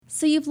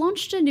So you've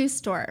launched a new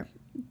store.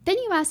 Then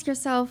you ask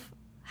yourself,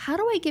 how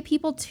do I get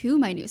people to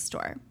my new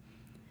store?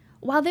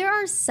 While there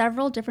are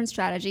several different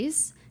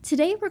strategies,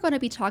 today we're going to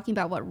be talking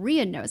about what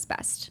Rhian knows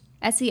best,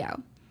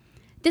 SEO.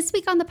 This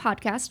week on the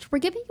podcast, we're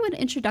giving you an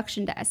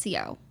introduction to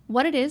SEO,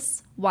 what it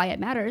is, why it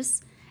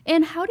matters,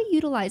 and how to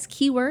utilize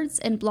keywords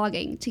and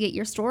blogging to get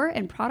your store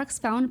and products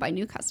found by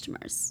new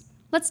customers.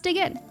 Let's dig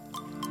in.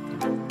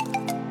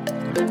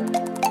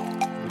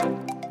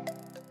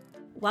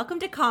 Welcome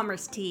to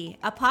Commerce Tea,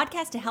 a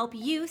podcast to help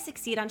you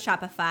succeed on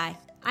Shopify.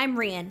 I'm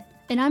Rhian.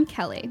 And I'm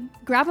Kelly.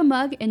 Grab a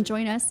mug and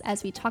join us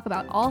as we talk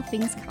about all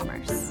things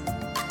commerce.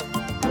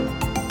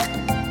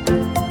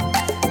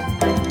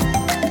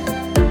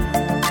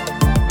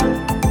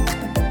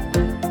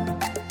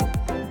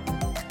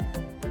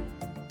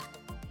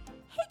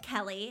 Hey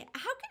Kelly,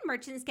 how can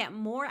merchants get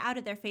more out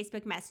of their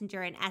Facebook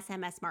Messenger and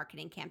SMS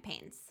marketing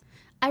campaigns?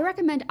 I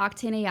recommend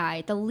Octane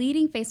AI, the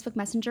leading Facebook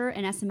Messenger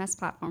and SMS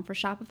platform for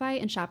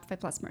Shopify and Shopify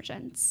Plus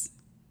merchants.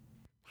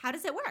 How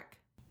does it work?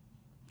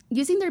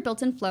 Using their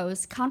built-in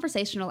flows,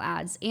 conversational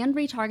ads, and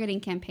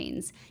retargeting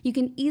campaigns, you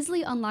can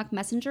easily unlock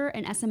Messenger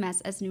and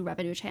SMS as new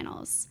revenue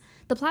channels.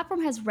 The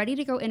platform has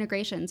ready-to-go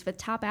integrations with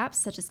top apps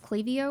such as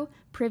Klaviyo,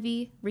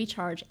 Privy,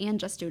 Recharge, and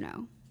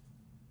Justuno.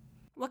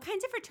 What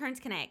kinds of returns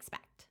can I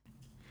expect?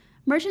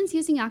 Merchants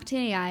using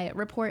Octane AI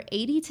report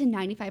 80 to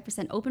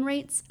 95% open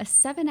rates, a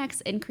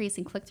 7x increase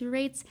in click-through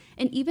rates,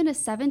 and even a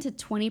 7 to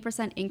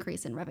 20%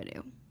 increase in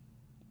revenue.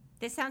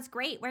 This sounds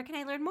great. Where can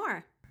I learn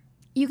more?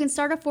 You can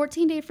start a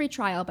 14-day free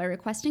trial by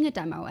requesting a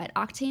demo at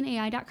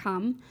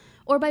octaneai.com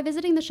or by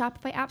visiting the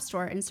Shopify App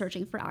Store and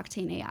searching for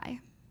Octane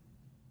AI.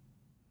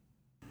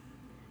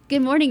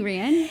 Good morning,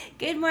 Rhian.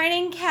 Good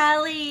morning,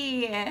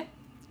 Kelly.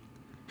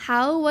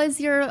 How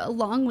was your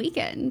long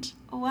weekend?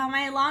 Well,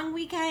 my long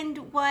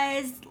weekend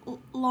was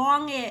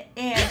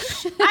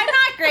long-ish. I'm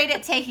not great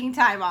at taking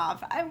time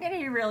off. I'm going to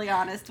be really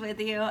honest with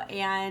you.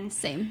 And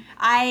Same.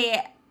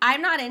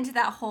 I'm not into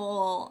that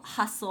whole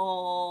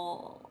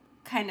hustle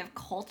kind of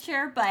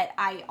culture, but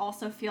I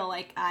also feel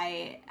like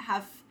I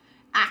have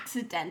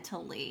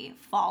accidentally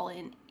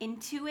fallen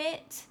into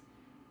it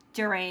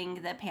during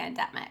the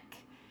pandemic.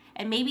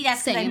 And maybe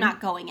that's because I'm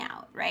not going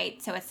out,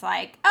 right? So it's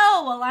like,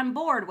 oh, well, I'm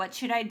bored. What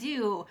should I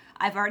do?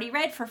 I've already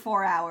read for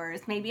 4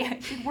 hours. Maybe I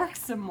should work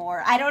some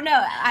more. I don't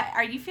know.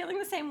 Are you feeling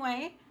the same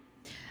way?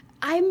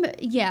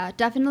 Yeah,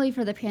 definitely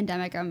for the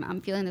pandemic,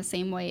 I'm feeling the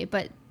same way.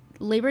 But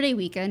Labor Day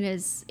weekend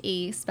is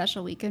a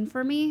special weekend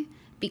for me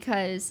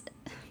because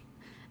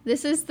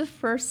this is the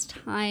first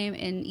time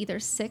in either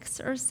 6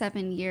 or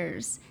 7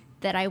 years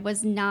that I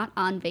was not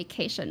on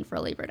vacation for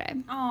Labor Day.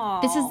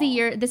 Oh.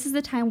 This is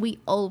the time we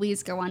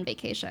always go on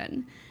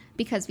vacation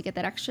because we get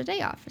that extra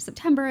day off for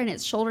September and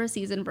it's shoulder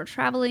season for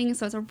traveling.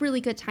 So it's a really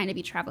good time to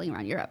be traveling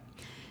around Europe.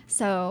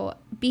 So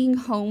being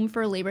home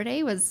for Labor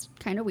Day was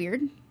kind of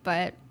weird,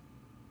 but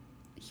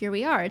here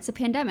we are. It's a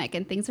pandemic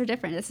and things are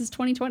different. This is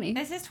 2020.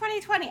 This is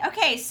 2020.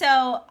 Okay,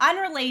 so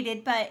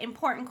unrelated but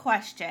important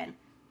question.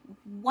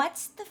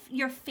 What's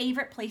your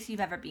favorite place you've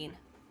ever been?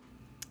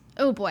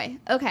 Oh boy.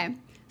 Okay.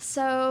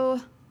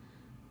 So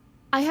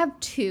I have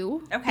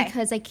two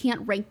because I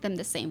can't rank them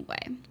the same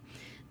way.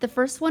 The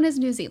first one is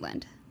New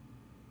Zealand.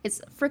 It's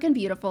freaking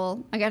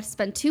beautiful. I got to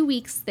spend 2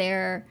 weeks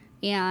there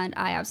and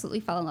I absolutely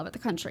fell in love with the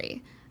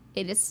country.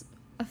 It is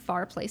a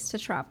far place to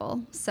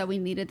travel. So we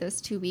needed those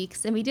 2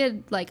 weeks and we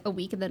did like a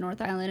week in the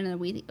North Island and a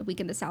week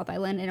in the South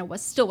Island, and it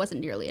still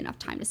wasn't nearly enough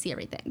time to see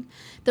everything.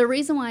 The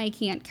reason why I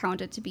can't count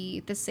it to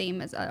be the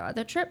same as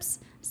other trips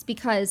is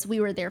because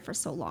we were there for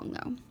so long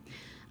though.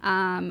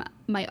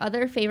 My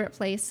other favorite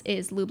place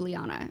is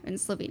Ljubljana in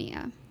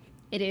Slovenia.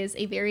 It is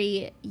a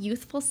very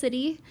youthful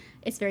city.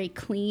 It's very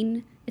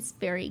clean. It's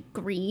very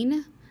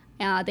green.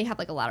 They have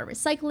like a lot of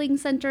recycling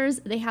centers.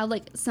 They have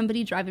like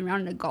somebody driving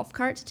around in a golf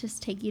cart to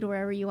just take you to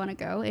wherever you want to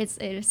go. It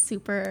is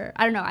super,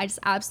 I don't know. I just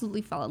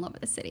absolutely fell in love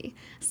with the city.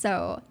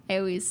 So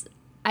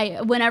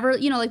whenever,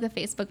 like the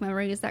Facebook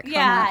memories that come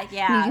up,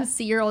 yeah. you can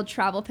see your old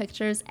travel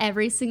pictures.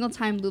 Every single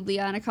time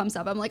Ljubljana comes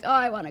up, I'm like, oh,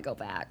 I want to go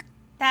back.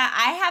 That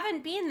I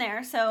haven't been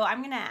there, so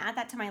I'm gonna add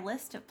that to my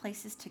list of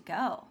places to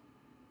go.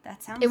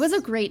 It was a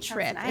great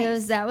trip.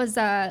 Nice. That was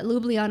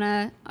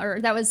Ljubljana,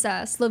 or that was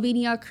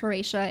Slovenia,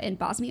 Croatia, and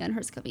Bosnia and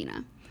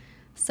Herzegovina.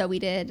 So we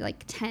did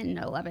like 10,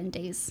 11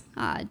 days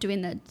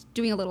doing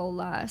a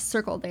little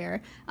circle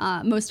there.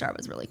 Mostar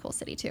was a really cool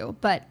city too.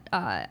 But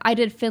I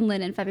did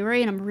Finland in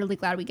February, and I'm really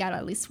glad we got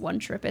at least one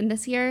trip in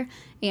this year,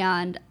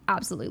 and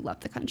absolutely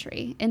loved the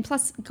country. And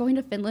plus, going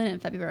to Finland in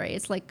February,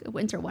 it's like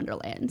winter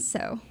wonderland.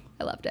 So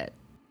I loved it.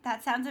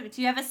 That sounds.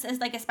 Do you have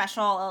a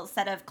special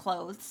set of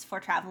clothes for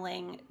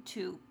traveling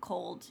to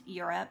cold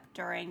Europe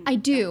during? I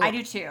do. I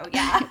do too.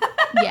 Yeah.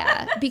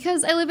 Yeah,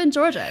 because I live in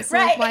Georgia, so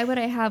right. Like, why would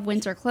I have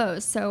winter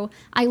clothes? So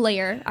I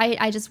layer.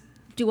 I just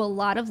do a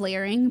lot of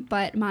layering,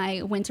 but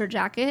my winter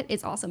jacket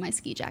is also my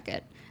ski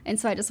jacket, and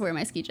so I just wear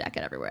my ski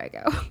jacket everywhere I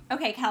go.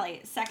 Okay,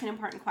 Kelly. Second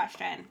important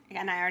question.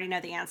 Again, I already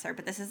know the answer,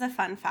 but this is a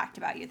fun fact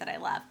about you that I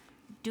love.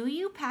 Do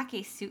you pack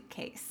a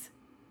suitcase?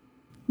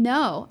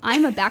 No,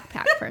 I'm a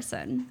backpack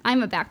person.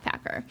 I'm a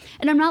backpacker.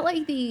 And I'm not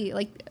like the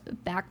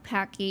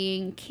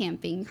backpacking,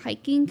 camping,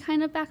 hiking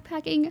kind of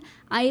backpacking.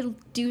 I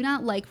do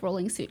not like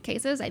rolling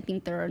suitcases. I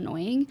think they're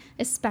annoying,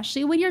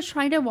 especially when you're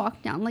trying to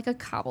walk down like a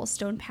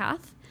cobblestone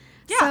path.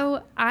 Yeah.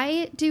 So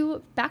I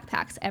do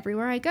backpacks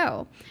everywhere I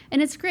go.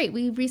 And it's great.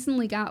 We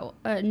recently got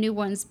new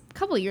ones a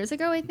couple of years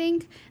ago, I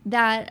think,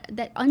 that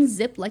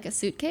unzip like a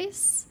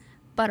suitcase,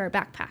 but are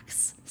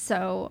backpacks.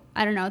 So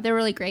I don't know. They're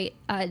really great.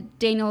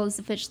 Daniel is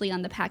officially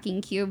on the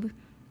packing cube.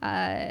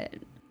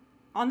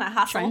 On that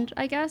hustle trend,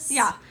 I guess.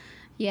 Yeah.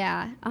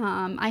 Yeah.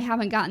 I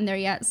haven't gotten there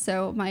yet,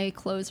 so my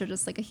clothes are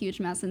just like a huge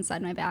mess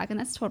inside my bag, and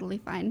that's totally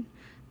fine.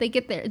 They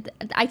get there.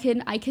 I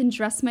can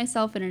dress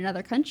myself in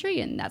another country,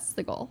 and that's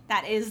the goal.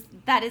 That is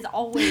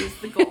always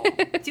the goal.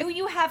 Do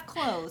you have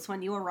clothes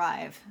when you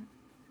arrive?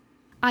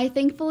 I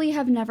thankfully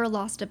have never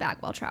lost a bag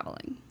while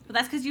traveling. Well,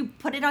 that's because you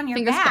put it on your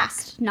Fingers back.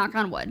 crossed. Knock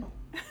on wood.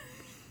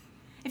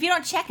 If you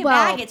don't check a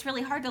bag, it's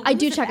really hard to lose I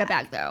do check a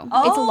bag, though.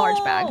 Oh, it's a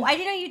large bag. I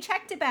didn't know you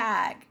checked a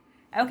bag.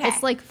 Okay.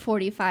 It's like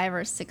 45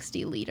 or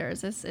 60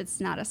 liters.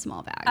 It's not a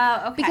small bag.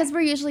 Oh, okay. Because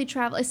we're usually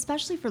traveling,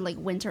 especially for like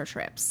winter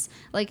trips.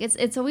 Like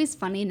it's always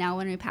funny now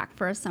when we pack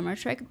for a summer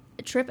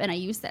trip and I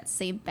use that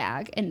same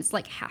bag and it's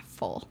like half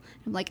full.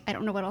 I'm like, I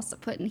don't know what else to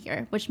put in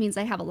here, which means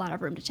I have a lot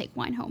of room to take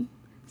wine home.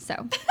 So.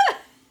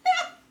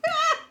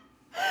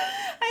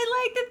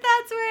 I like that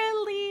that's where it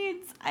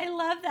leads. I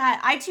love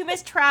that. I too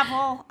miss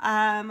travel.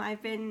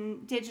 I've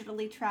been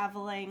digitally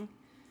traveling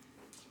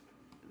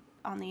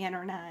on the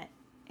internet.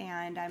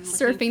 And I'm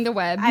surfing the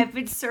web. I've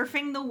been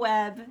surfing the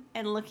web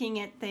and looking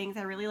at things.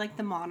 I really like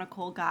the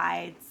monocle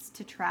guides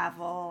to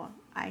travel.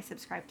 I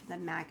subscribe to the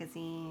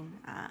magazine.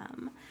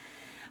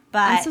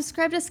 But I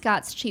subscribe to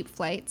Scott's Cheap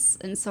Flights,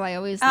 and so I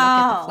always look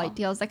at the flight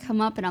deals that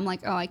come up, and I'm like,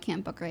 oh, I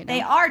can't book right now.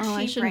 They are cheap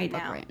I shouldn't right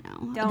book now. Right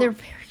now. They're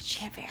very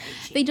cheap. They're very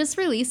cheap. They just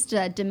released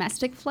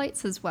domestic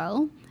flights as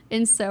well,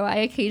 and so I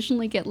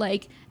occasionally get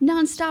like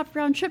nonstop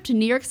round trip to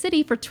New York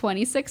City for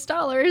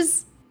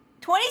 $26.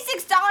 $26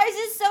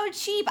 is so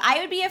cheap. I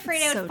would be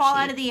afraid I would fall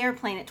out of the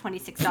airplane at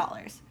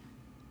 $26.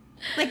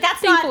 Like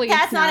that's not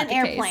an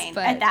airplane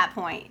at that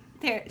point.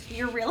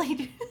 You're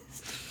really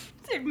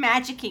they're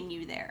magicking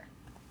you there.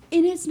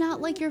 And it's not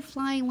like you're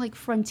flying like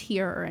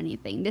Frontier or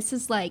anything. This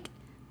is like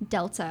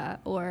Delta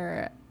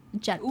or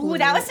JetBlue. Ooh,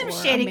 that was some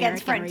shade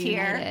against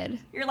Frontier. United.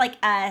 You're like,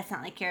 it's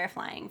not like you're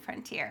flying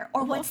Frontier.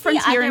 Or what's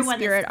Frontier the other and one?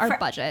 Spirit are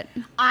budget.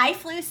 I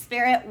flew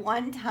Spirit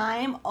one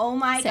time. Oh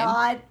my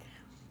God.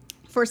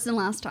 First and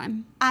last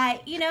time.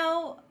 It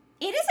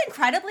is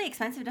incredibly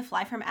expensive to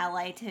fly from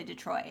LA to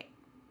Detroit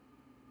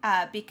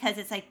because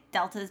it's like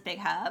Delta's big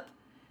hub.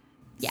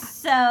 Yeah.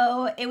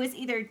 So it was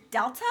either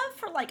Delta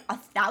for like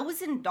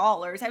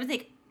 $1,000. I was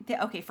like,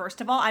 okay,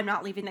 first of all, I'm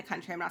not leaving the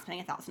country. I'm not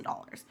spending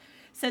 $1,000.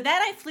 So then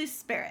I flew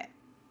Spirit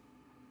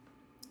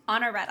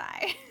on a red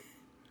eye.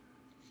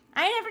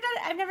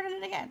 I've never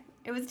done it again.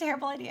 It was a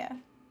terrible idea.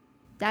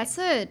 That's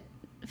a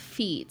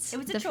feat. It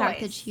was a choice. The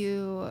fact that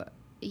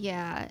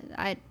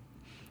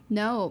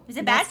No, it's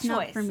a bad choice.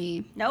 Not for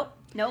me. Nope.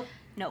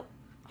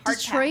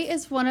 Detroit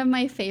is one of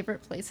my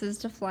favorite places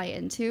to fly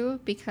into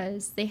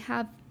because they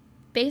have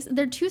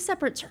they're two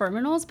separate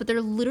terminals, but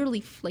they're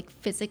literally like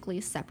physically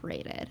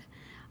separated.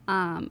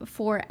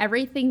 For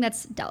everything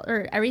that's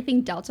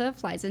everything Delta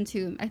flies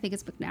into, I think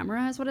it's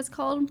McNamara is what it's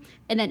called,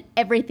 and then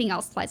everything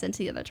else flies into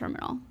the other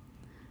terminal.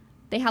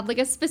 They have like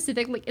a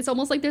specific it's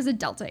almost like there's a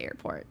Delta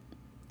airport.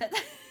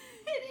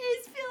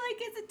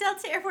 It's a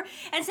Delta airport.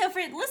 And so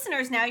for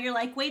listeners now, you're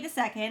like, wait a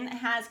second,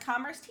 has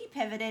Commerce Tea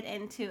pivoted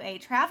into a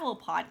travel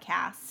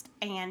podcast?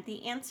 And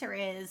the answer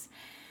is,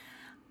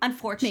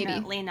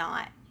 unfortunately,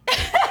 not.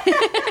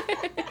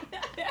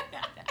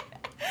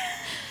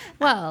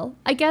 Well,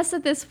 I guess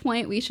at this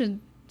point we should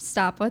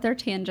stop with our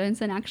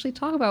tangents and actually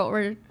talk about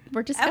what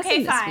we're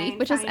discussing this week,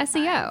 which is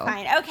SEO.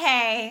 Fine.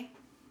 Okay.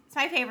 It's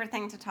my favorite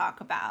thing to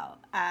talk about.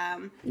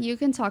 You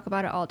can talk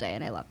about it all day,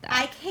 and I love that.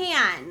 I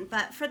can,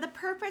 but for the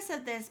purpose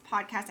of this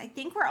podcast, I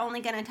think we're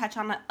only going to touch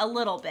on a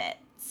little bit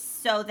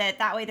so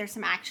that way there's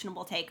some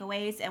actionable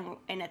takeaways, and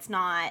it's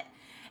not...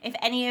 If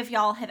any of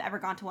y'all have ever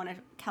gone to one of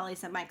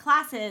Kelly's and my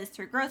classes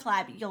through Growth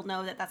Lab, you'll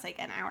know that that's like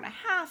an hour and a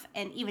half,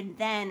 and even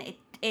then,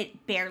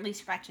 it barely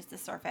scratches the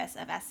surface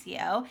of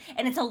SEO,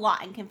 and it's a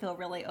lot and can feel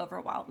really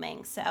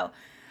overwhelming. So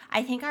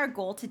I think our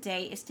goal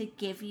today is to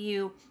give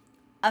you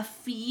a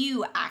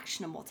few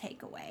actionable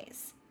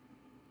takeaways.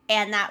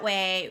 And that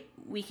way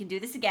we can do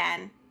this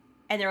again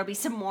and there will be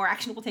some more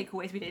actionable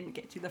takeaways we didn't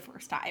get to the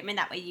first time. And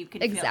that way you can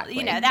feel,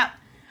 that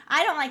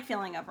I don't like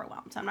feeling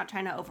overwhelmed. So I'm not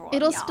trying to overwhelm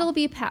It'll y'all. Still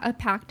be a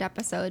packed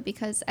episode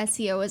because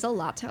SEO is a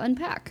lot to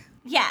unpack.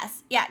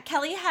 Yes. Yeah.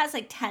 Kelly has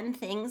like 10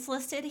 things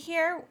listed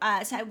here.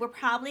 So we're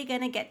probably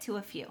going to get to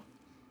a few.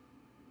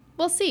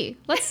 We'll see.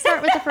 Let's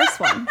start with the first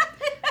one.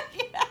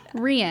 Yeah.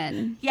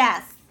 Rhian.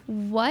 Yes.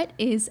 What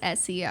is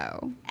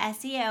SEO?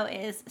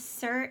 SEO is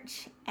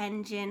search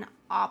engine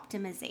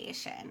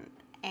optimization.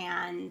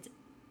 And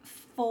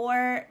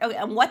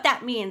what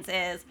that means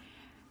is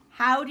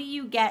how do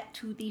you get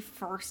to the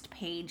first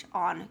page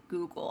on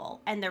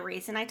Google? And the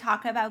reason I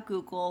talk about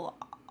Google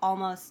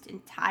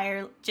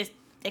just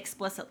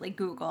explicitly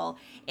Google,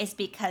 is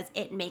because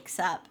it makes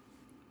up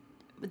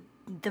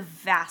the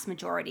vast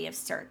majority of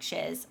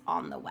searches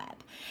on the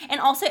web.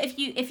 And also, if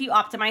you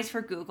optimize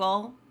for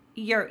Google,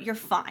 you're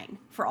fine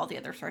for all the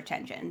other search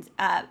engines.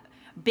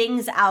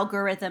 Bing's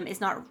algorithm is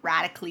not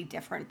radically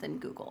different than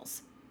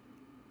Google's.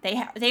 They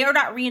are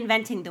not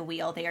reinventing the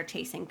wheel. They are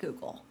chasing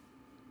Google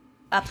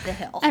up the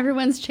hill.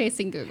 Everyone's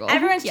chasing Google.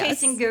 Everyone's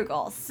chasing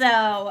Google.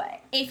 So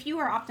if you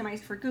are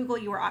optimized for Google,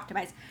 you are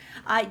optimized.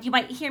 You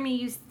might hear me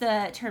use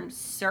the term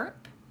SERP,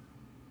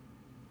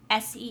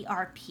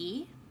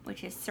 SERP,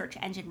 which is search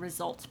engine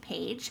results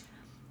page.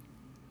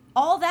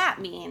 All that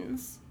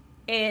means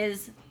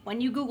is when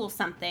you Google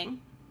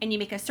something and you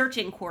make a search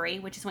inquiry,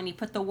 which is when you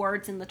put the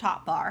words in the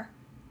top bar,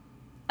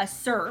 a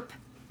SERP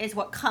is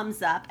what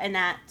comes up, and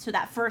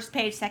that first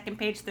page, second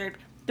page, third,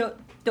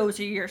 those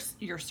are your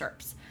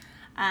SERPs.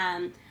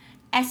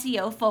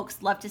 SEO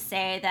folks love to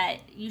say that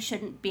you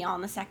shouldn't be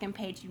on the second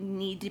page. You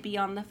need to be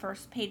on the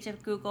first page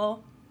of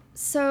Google.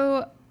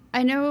 So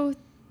I know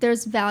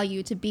there's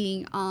value to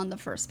being on the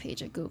first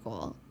page of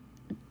Google.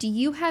 Do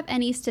you have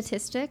any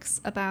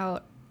statistics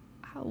about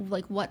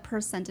what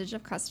percentage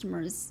of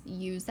customers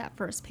use that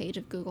first page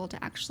of Google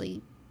to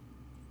actually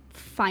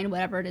find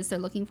whatever it is they're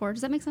looking for?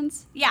 Does that make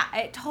sense? Yeah,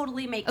 it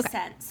totally makes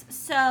sense.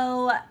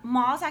 So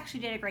Moz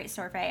actually did a great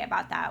survey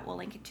about that. We'll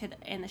link it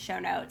in the show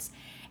notes.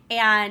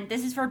 And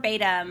this is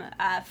verbatim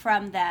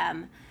from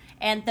them.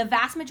 And the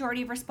vast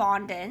majority of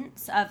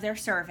respondents of their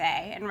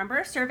survey, and remember,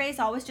 a survey is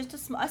always just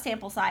a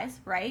sample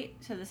size, right?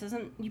 So this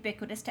isn't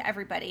ubiquitous to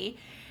everybody.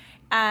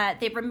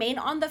 They remain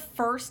on the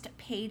first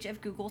page of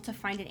Google to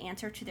find an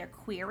answer to their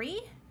query.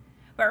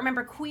 But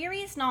remember, query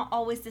is not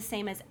always the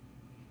same as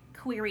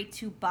query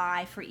to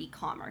buy for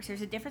e-commerce.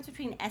 There's a difference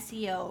between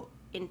SEO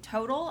in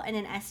total and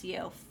an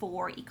SEO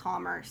for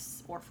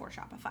e-commerce or for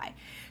Shopify.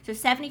 So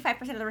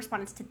 75% of the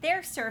respondents to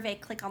their survey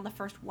click on the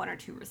first one or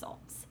two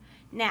results.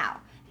 Now,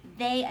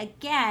 I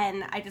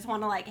just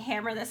want to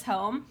hammer this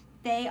home.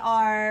 They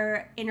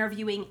are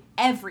interviewing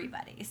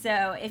everybody.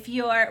 So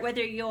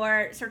whether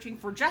you're searching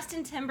for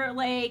Justin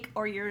Timberlake,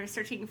 or you're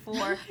searching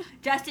for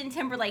Justin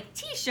Timberlake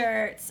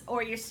t-shirts,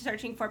 or you're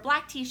searching for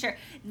black t-shirt,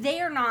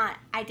 they are not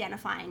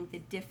identifying the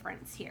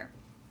difference here.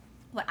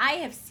 What I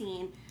have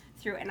seen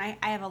through, and I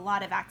have a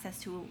lot of access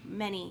to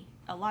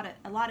a lot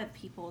of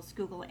people's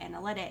Google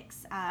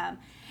Analytics,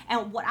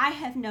 and what I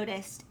have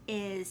noticed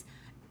is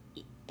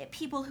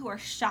people who are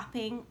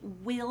shopping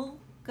will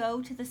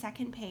go to the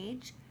second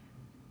page.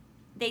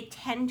 They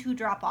tend to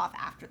drop off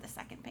after the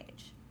second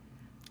page.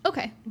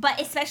 Okay.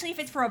 But especially if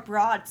it's for a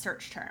broad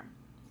search term,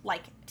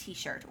 like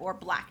t-shirt or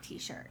black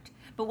t-shirt.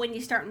 But when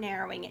you start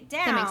narrowing it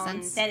down, that makes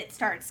sense. Then it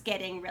starts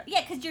getting real.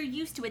 Yeah, because you're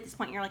used to it at this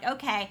point. You're like,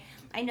 okay,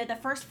 I know the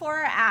first four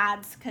are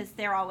ads because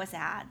they're always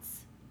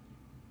ads.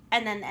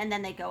 And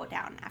then they go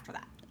down after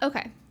that.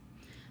 Okay.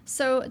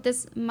 So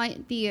this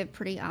might be a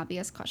pretty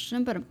obvious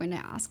question, but I'm going to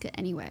ask it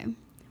anyway.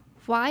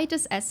 Why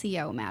does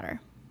SEO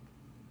matter?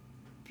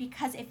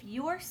 Because if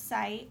your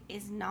site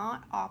is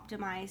not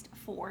optimized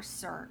for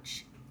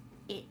search,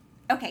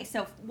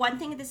 so one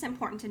thing that's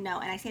important to know,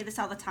 and I say this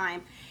all the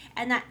time,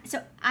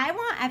 so I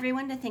want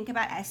everyone to think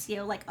about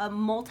SEO like a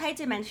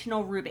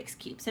multi-dimensional Rubik's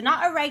Cube. So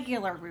not a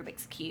regular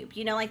Rubik's Cube,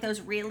 like those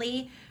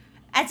really,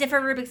 as if a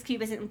Rubik's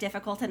Cube isn't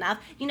difficult enough.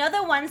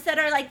 The ones that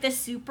are like the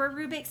super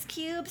Rubik's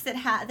Cubes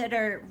that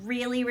are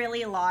really,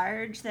 really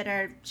large, that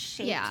are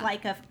shaped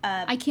like a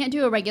I can't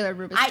do a regular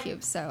Rubik's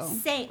Cube, so.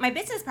 My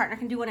business partner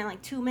can do one in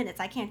like 2 minutes.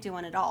 I can't do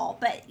one at all.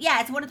 But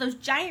yeah, it's one of those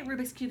giant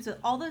Rubik's Cubes with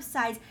all those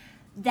sides.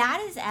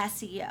 That is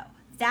SEO.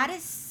 That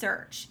is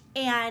search.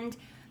 And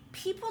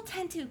people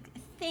tend to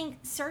think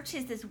search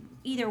is this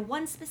either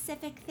one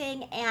specific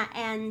thing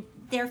and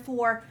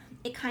therefore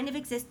it kind of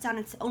exists on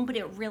its own, but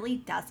it really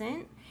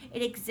doesn't.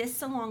 It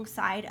exists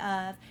alongside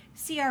of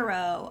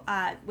CRO,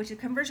 which is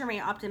conversion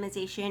rate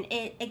optimization.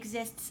 It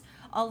exists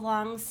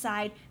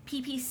alongside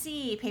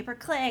PPC,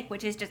 pay-per-click,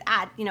 which is just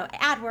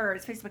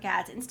AdWords, Facebook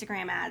ads,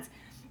 Instagram ads.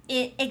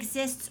 It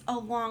exists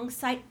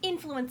alongside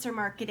influencer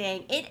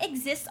marketing. It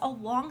exists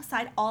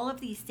alongside all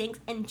of these things,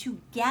 and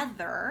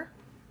together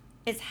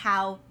is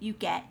how you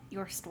get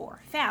your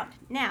store found.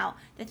 Now,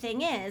 the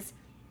thing is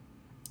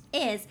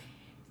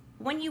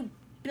when you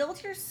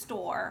build your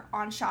store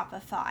on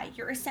Shopify,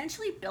 you're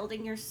essentially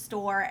building your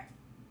store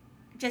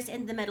just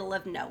in the middle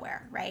of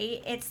nowhere,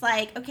 right? It's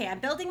like, okay, I'm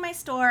building my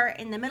store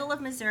in the middle of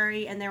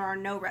Missouri and there are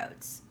no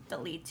roads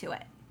that lead to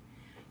it.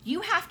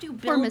 You have to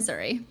build... Poor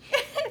Missouri.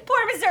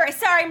 Poor Missouri.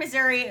 Sorry,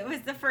 Missouri. It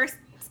was the first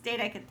state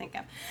I could think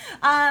of.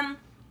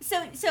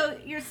 So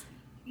your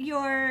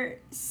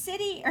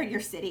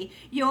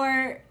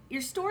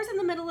store's in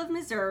the middle of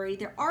Missouri.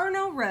 There are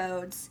no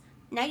roads.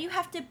 Now you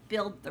have to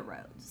build the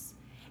roads.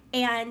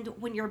 And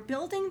when you're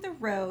building the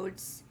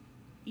roads,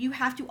 you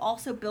have to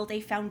also build a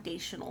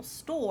foundational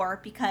store,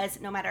 because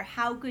no matter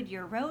how good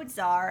your roads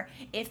are,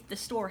 if the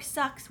store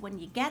sucks when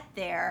you get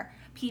there,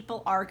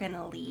 people are going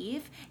to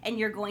leave and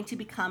you're going to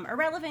become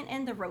irrelevant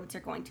and the roads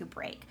are going to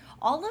break.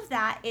 All of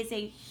that is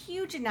a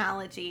huge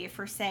analogy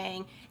for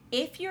saying,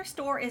 if your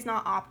store is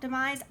not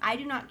optimized, I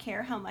do not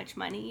care how much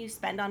money you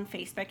spend on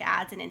Facebook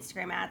ads and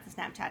Instagram ads and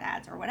Snapchat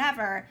ads or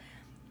whatever,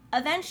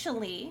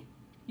 eventually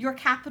your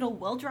capital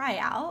will dry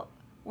out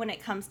when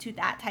it comes to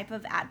that type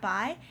of ad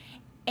buy.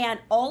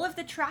 And all of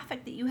the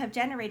traffic that you have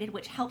generated,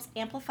 which helps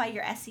amplify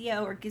your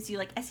SEO or gives you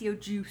like SEO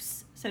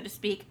juice, so to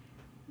speak,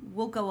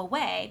 will go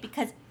away,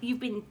 because you've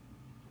been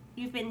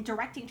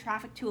directing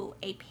traffic to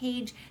a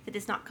page that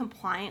is not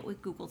compliant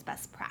with Google's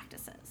best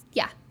practices.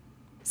 Yeah.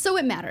 So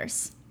it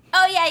matters.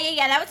 Oh,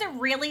 yeah. That was a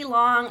really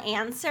long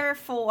answer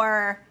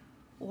for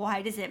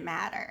why does it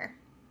matter?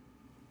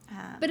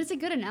 But it's a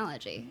good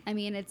analogy. I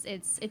mean,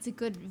 it's a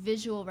good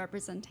visual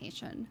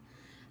representation.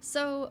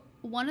 So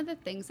one of the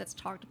things that's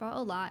talked about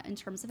a lot in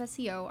terms of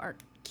SEO are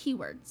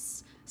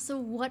keywords. So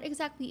what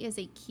exactly is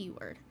a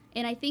keyword?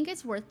 And I think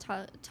it's worth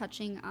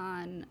touching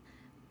on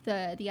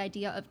the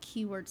idea of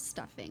keyword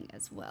stuffing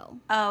as well.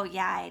 Oh,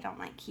 yeah, I don't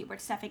like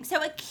keyword stuffing.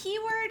 So a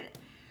keyword,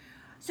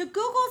 so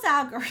Google's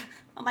algorithm,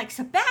 I'm like,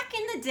 so back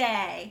in the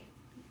day,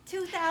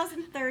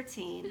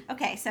 2013.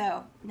 Okay,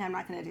 so no, I'm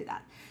not going to do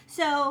that.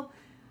 So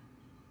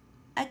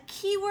a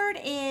keyword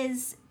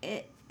is,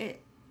 it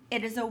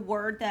is a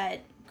word that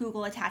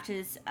Google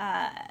attaches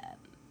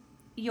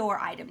your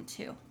item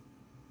to.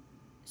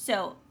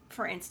 So,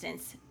 for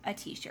instance, a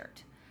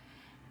t-shirt.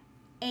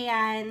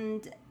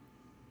 And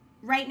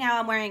right now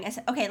I'm wearing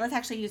okay, let's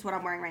actually use what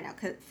I'm wearing right now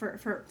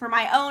for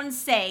my own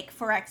sake,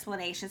 for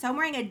explanation. So I'm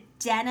wearing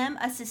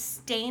a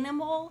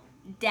sustainable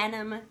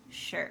denim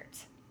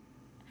shirt.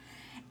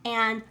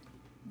 And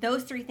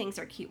those three things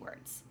are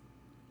keywords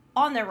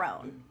on their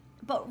own.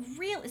 But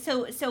really,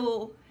 so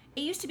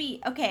it used to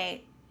be,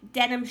 okay,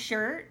 denim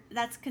shirt,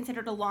 that's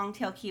considered a long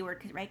tail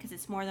keyword, right? Because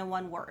it's more than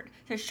one word.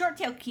 So short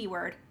tail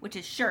keyword, which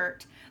is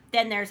shirt.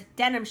 Then there's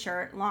denim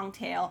shirt, long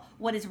tail.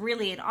 What is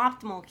really an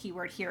optimal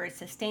keyword here is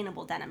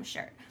sustainable denim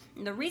shirt.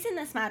 And the reason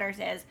this matters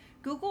is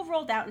Google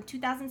rolled out in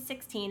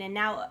 2016, and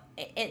now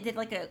it did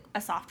like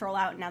a soft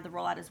rollout, and now the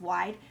rollout is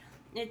wide.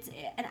 It's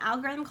an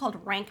algorithm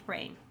called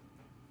RankBrain,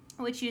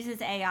 which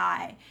uses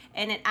AI,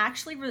 and it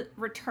actually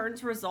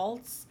returns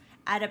results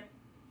at a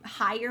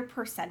higher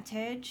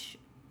percentage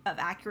of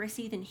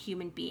accuracy than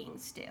human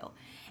beings do.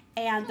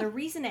 And the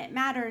reason it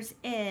matters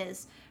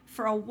is,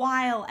 for a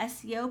while,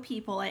 SEO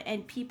people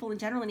and people in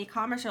general in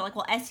e-commerce are like,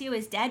 well, SEO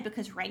is dead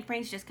because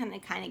RankBrain's just gonna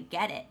kind of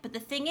get it. But the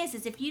thing is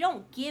if you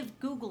don't give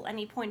Google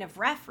any point of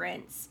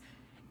reference,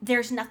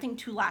 there's nothing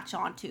to latch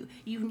onto.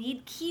 You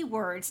need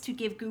keywords to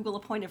give Google a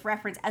point of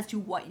reference as to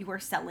what you are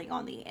selling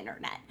on the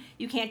internet.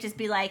 You can't just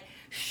be like,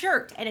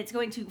 shirt, and it's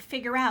going to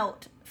figure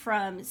out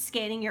from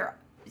scanning your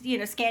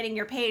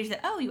page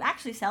that, oh, you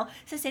actually sell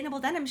sustainable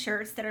denim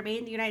shirts that are made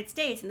in the United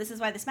States, and this is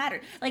why this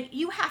matters. Like,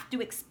 you have to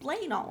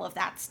explain all of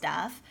that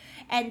stuff,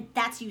 and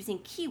that's using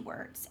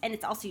keywords, and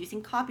it's also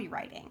using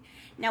copywriting.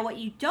 Now, what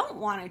you don't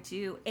want to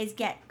do is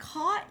get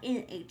caught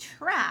in a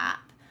trap,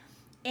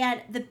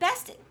 and the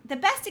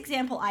best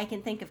example I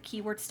can think of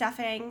keyword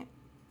stuffing,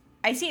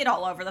 I see it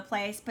all over the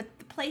place, but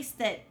the place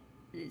that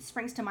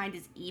springs to mind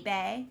is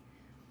eBay,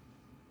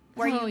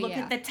 where you look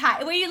at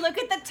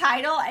the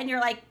title and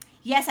you're like,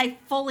 yes, I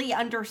fully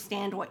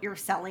understand what you're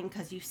selling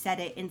because you said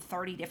it in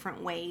 30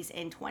 different ways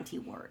in 20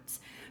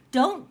 words.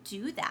 Don't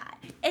do that.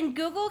 And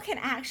Google can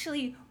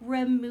actually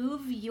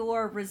remove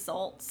your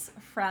results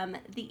from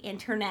the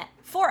internet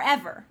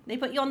forever. They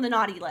put you on the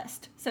naughty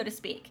list, so to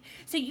speak.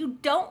 So you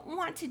don't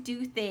want to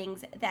do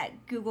things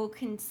that Google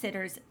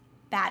considers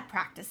bad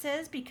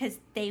practices, because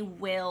they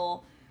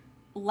will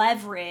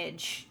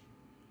leverage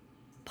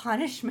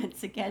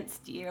punishments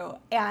against you.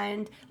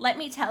 And let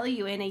me tell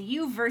you, in a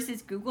you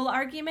versus Google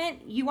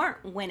argument, you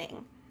aren't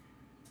winning.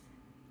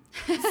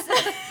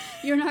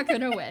 You're not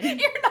going to win.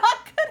 You're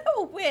not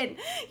going to win.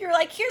 You're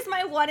like, here's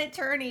my one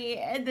attorney.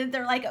 And then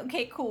they're like,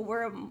 okay, cool.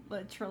 We're a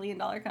 $1 trillion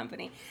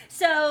company.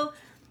 So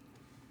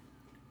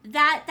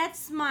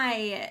that's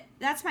my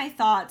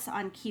thoughts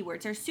on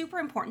keywords. They're super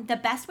important. The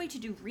best way to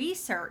do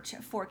research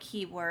for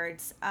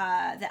keywords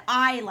that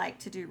I like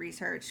to do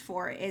research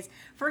for is,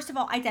 first of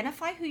all,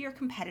 identify who your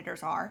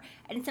competitors are.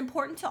 And it's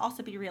important to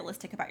also be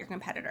realistic about your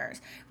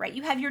competitors, right?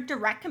 You have your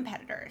direct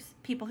competitors,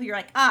 people who you're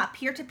like,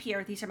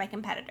 peer-to-peer, these are my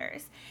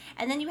competitors.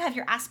 And then you have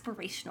your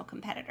aspirational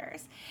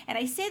competitors. And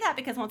I say that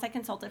because once I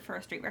consulted for a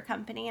streetwear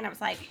company, and I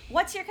was like,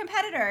 what's your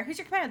competitor? Who's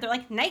your competitor? They're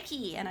like,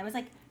 Nike. And I was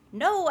like,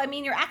 no, I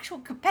mean your actual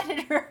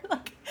competitor.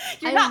 Like,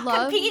 you're not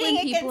competing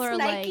against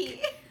Nike.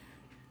 Like,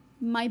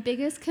 my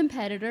biggest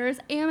competitor is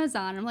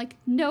Amazon. I'm like,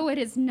 no, it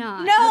is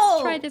not. No.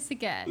 Let's try this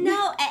again.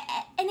 No,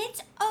 and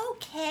it's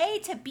okay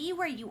to be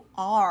where you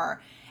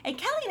are. And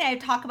Kelly and I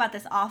talk about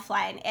this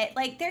offline.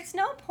 There's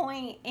no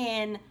point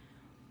in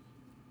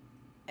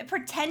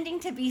pretending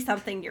to be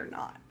something you're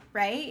not,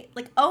 right?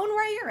 Like, own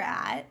where you're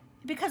at,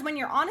 because when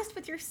you're honest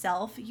with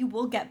yourself, you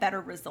will get better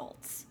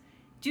results.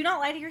 Do not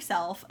lie to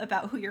yourself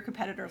about who your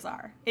competitors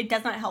are. It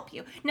does not help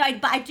you. Now,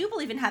 but I do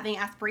believe in having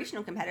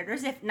aspirational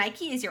competitors. If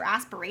Nike is your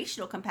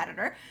aspirational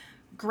competitor,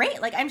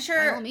 great. Like, I'm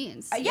sure. By all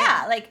means.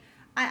 Yeah. Like,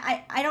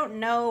 I don't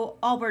know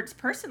Allbirds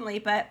personally,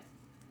 but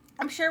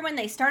I'm sure when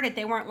they started,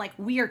 they weren't like,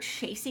 we are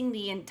chasing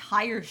the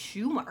entire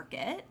shoe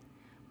market.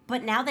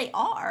 But now they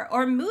are.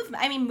 Or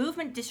Movement. I mean,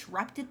 Movement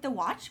disrupted the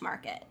watch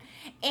market.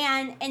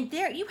 And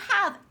there you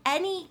have,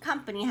 any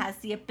company has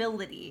the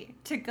ability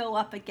to go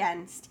up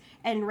against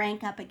and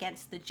rank up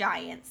against the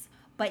giants.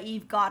 But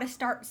you've got to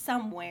start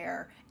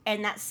somewhere.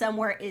 And that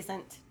somewhere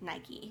isn't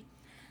Nike.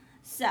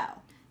 So.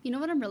 You know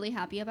what I'm really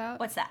happy about?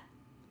 What's that?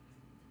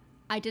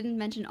 I didn't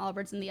mention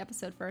Allbirds in the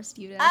episode first.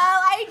 You did. Oh,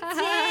 I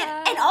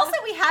did. And also,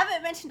 we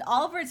haven't mentioned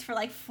Allbirds for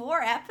like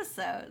 4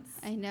 episodes.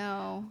 I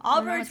know.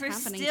 Allbirds, we're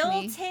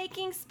still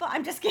taking spot.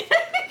 I'm just kidding.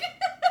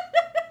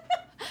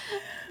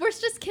 We're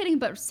just kidding,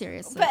 but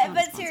seriously.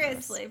 But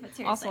seriously.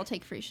 Also, I'll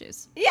take free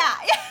shoes. Yeah.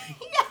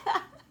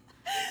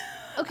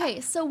 Okay,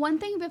 so one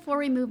thing before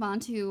we move on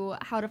to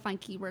how to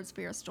find keywords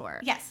for your store.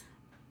 Yes.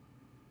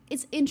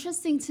 It's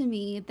interesting to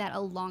me that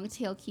a long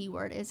tail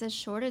keyword is as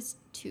short as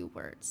 2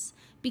 words,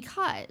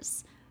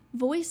 because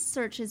voice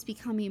search is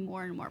becoming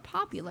more and more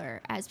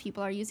popular as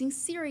people are using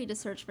Siri to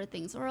search for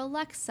things, or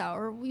Alexa,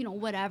 or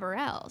whatever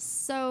else.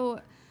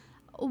 So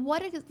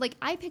what is, like,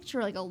 I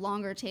picture like a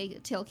longer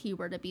tail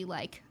keyword to be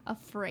like a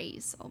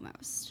phrase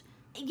almost.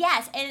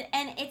 Yes,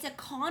 and it's a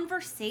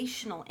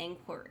conversational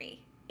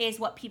inquiry is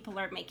what people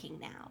are making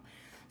now.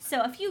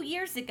 So a few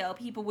years ago,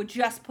 people would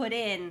just put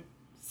in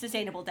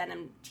sustainable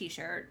denim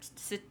t-shirt,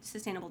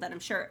 sustainable denim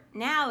shirt.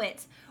 Now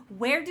it's,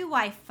 where do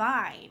I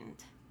find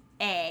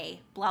a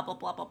blah, blah,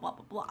 blah, blah, blah,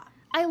 blah, blah.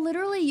 I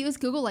literally use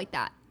Google like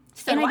that.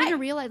 So and I didn't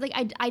realize, like,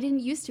 I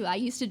didn't used to. I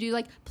used to do,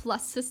 like,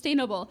 plus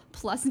sustainable,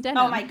 plus denim.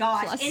 Oh, my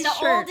gosh. In the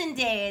shirt. olden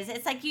days,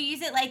 it's like you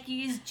use it like you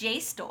use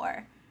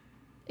JSTOR.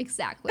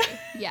 Exactly.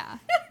 Yeah.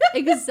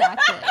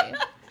 Exactly.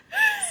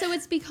 So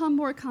it's become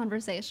more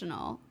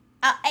conversational.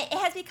 It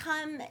has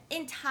become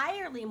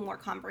entirely more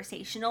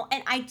conversational,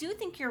 and I do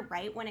think you're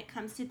right when it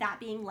comes to that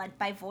being led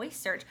by voice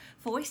search.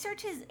 Voice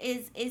search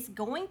is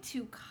going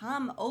to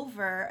come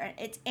over.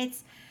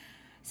 It's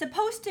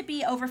supposed to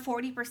be over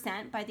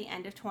 40% by the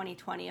end of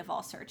 2020 of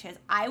all searches.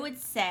 I would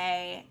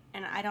say,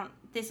 and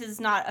this is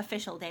not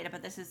official data,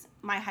 but this is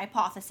my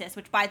hypothesis,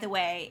 which, by the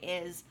way,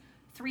 is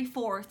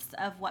 3/4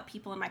 of what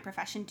people in my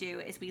profession do,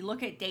 is we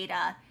look at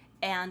data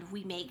and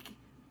we make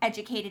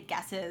educated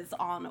guesses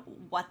on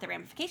what the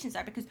ramifications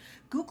are, because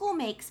Google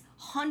makes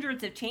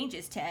hundreds of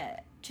changes to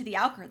the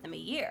algorithm a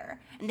year,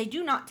 and they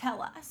do not tell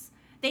us.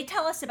 They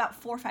tell us about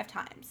 4 or 5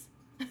 times.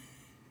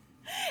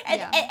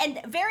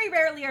 and very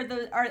rarely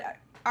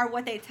are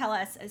what they tell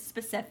us as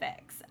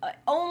specifics.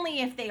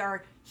 Only if they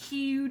are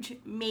huge,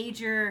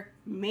 major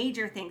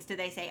things do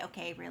they say,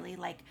 okay, really,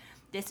 like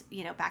this,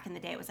 back in the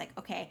day it was like,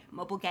 okay,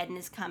 Mobilegeddon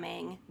is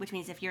coming, which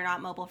means if you're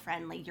not mobile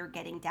friendly, you're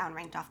getting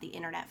downranked off the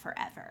internet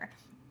forever.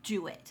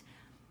 Do it.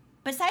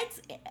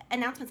 Besides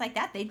announcements like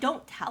that, they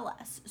don't tell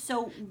us.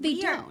 So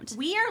we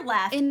are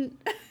left. And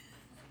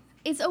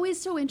it's always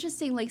so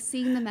interesting, like,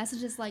 seeing the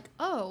messages like,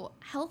 oh,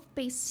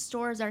 health-based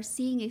stores are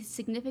seeing a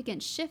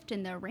significant shift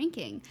in their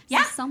ranking. So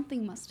yeah.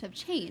 Something must have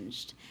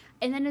changed.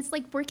 And then it's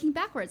like working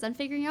backwards on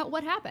figuring out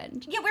what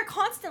happened. Yeah, we're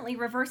constantly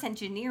reverse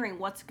engineering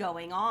what's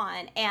going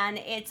on. And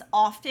it's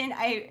often,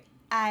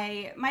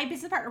 my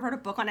business partner wrote a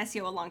book on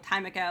SEO a long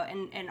time ago,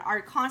 and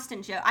our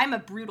constant joke, I'm a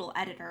brutal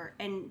editor,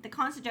 and the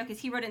constant joke is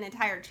he wrote an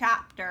entire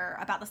chapter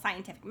about the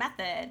scientific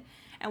method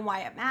and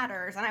why it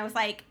matters. And I was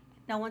like,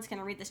 no one's going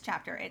to read this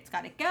chapter. It's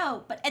got to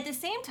go. But at the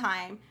same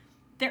time,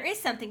 there is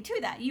something to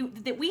that.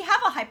 That we have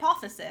a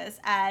hypothesis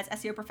as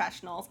SEO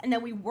professionals, and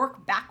then we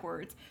work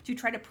backwards to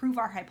try to prove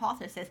our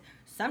hypothesis.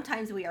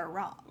 Sometimes we are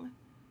wrong.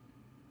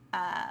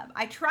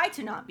 I try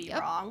to not be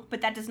wrong, but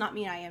that does not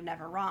mean I am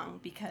never wrong,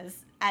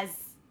 because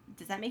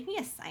does that make me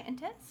a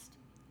scientist?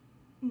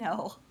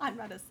 No, I'm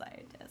not a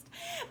scientist.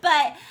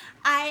 But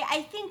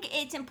I think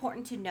it's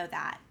important to know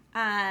that.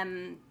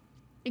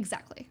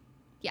 Exactly.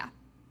 Yeah.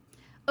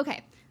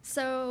 Okay.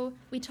 So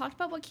we talked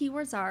about what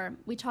keywords are.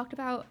 We talked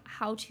about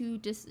how to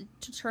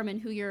determine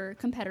who your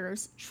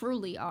competitors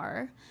truly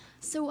are.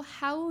 So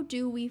how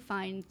do we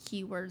find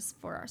keywords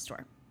for our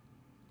store?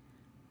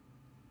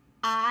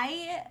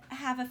 I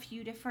have a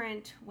few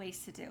different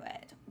ways to do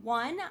it.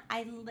 One,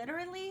 I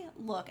literally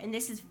look, and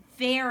this is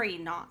very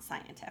not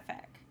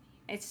scientific.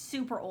 It's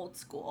super old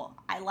school.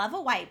 I love a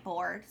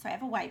whiteboard, so I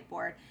have a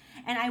whiteboard,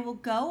 and I will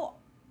go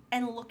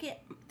and look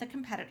at the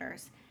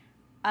competitors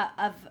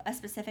of a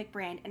specific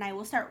brand, and I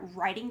will start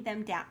writing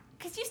them down,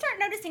 because you start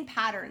noticing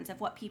patterns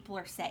of what people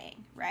are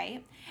saying,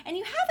 right? And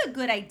you have a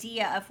good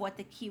idea of what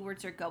the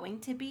keywords are going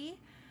to be,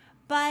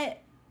 but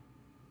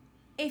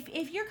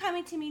if you're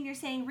coming to me and you're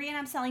saying, Rhian,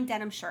 I'm selling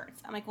denim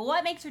shirts, I'm like, well,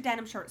 what makes your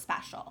denim shirt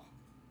special?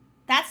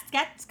 That's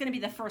going to be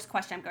the first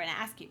question I'm going to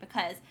ask you,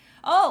 because,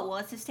 oh, well,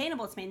 it's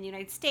sustainable, it's made in the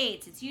United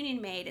States, it's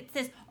union made, it's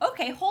this.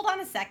 Okay, hold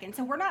on a second.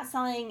 So we're not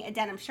selling a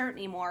denim shirt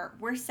anymore.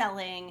 We're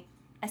selling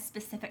a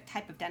specific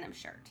type of denim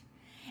shirt.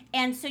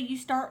 And so you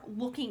start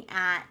looking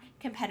at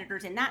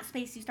competitors in that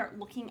space. You start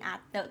looking at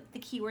the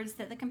keywords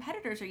that the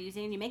competitors are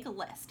using, and you make a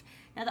list.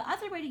 Now, the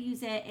other way to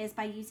use it is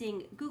by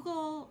using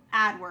Google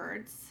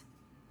AdWords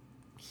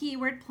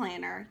Keyword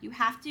Planner. You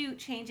have to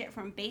change it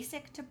from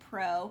basic to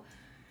pro.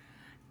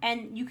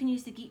 And you can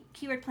use the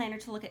Keyword Planner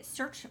to look at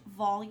search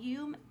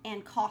volume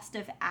and cost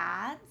of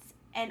ads.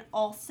 And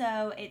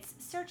also it's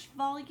search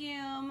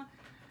volume,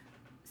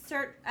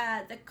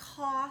 the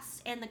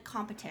cost, and the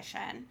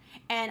competition.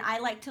 And I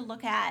like to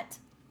look at,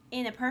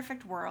 in a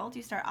perfect world,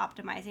 you start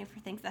optimizing for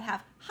things that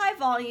have high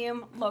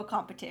volume, low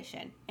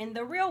competition. In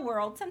the real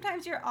world,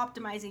 sometimes you're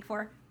optimizing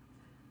for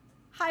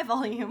high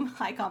volume,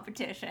 high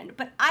competition.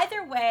 But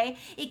either way,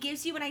 it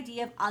gives you an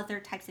idea of other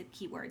types of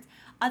keywords.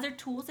 Other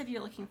tools, if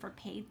you're looking for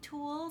paid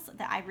tools,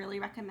 that I really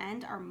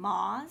recommend are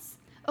Moz.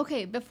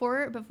 Okay,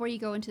 before you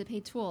go into the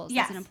paid tools,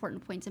 yes. That's an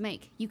important point to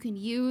make. You can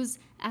use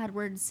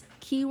AdWords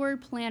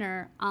Keyword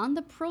Planner on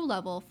the pro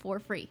level for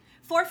free.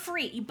 For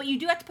free, but you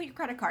do have to put your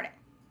credit card in.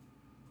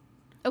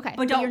 Okay,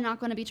 but you're not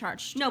going to be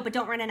charged. No, but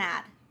don't run an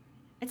ad.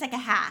 It's like a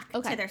hack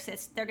to their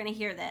they're going to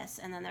hear this,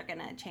 and then they're going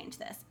to change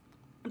this.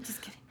 I'm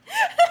just kidding.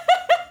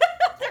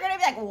 They're going to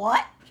be like,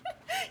 what?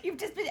 You've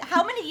just been,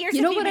 how many years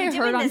have you been doing this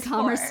for? You know what I heard on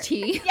Commerce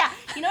Tea? Yeah,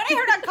 you know what I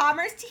heard on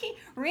Commerce Tea?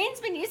 Rhian's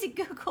been using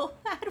Google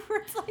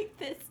AdWords like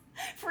this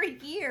for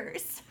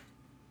years.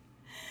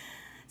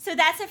 So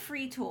that's a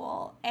free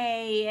tool.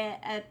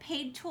 A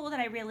paid tool that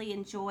I really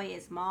enjoy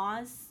is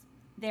Moz.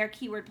 Their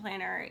keyword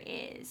planner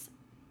is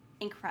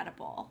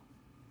incredible.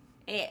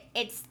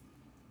 It's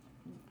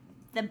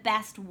the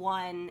best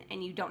one,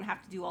 and you don't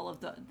have to do all of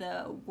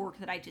the work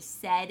that I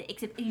just said,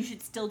 except you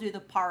should still do the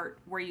part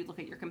where you look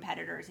at your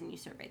competitors and you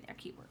survey their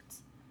keywords.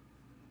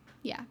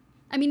 Yeah.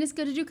 I mean, it's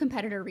good to do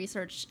competitor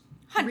research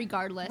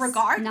regardless.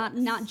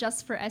 Not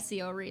just for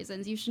SEO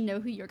reasons. You should know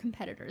who your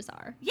competitors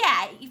are.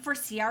 Yeah, for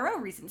CRO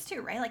reasons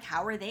too, right? Like,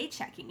 how are they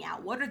checking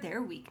out? What are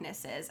their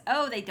weaknesses?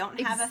 Oh, they don't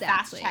have a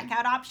fast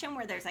checkout option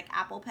where there's like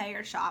Apple Pay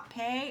or Shop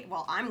Pay.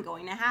 Well, I'm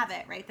going to have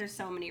it, right? There's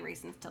so many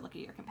reasons to look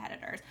at your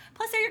competitors.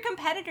 Plus, they're your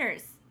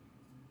competitors.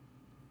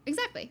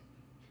 Exactly.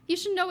 You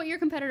should know what your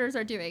competitors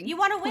are doing. You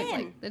want to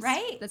win,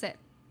 right? That's it.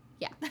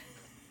 Yeah.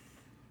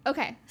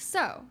 Okay,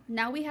 so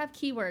now we have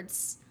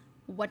keywords.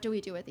 What do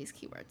we do with these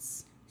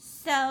keywords?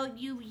 So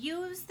you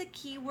use the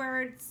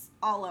keywords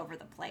all over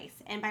the place.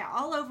 And by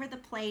all over the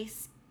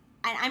place,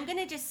 and I'm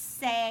going to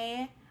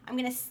say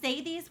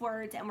these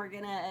words, and we're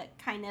going to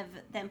kind of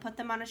then put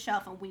them on a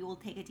shelf, and we will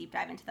take a deep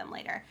dive into them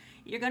later.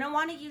 You're going to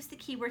want to use the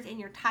keywords in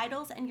your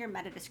titles and your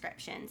meta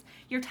descriptions.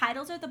 Your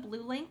titles are the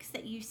blue links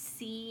that you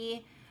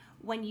see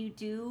when you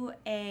do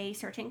a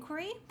search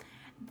inquiry.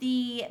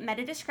 The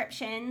meta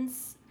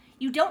descriptions,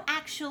 you don't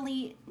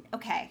actually,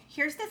 okay,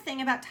 here's the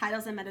thing about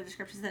titles and meta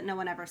descriptions that no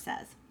one ever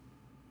says.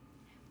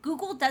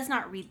 Google does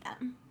not read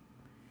them.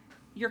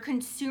 Your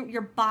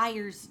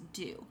buyers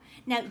do.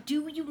 Now,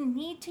 do you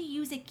need to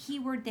use a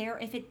keyword there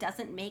if it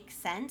doesn't make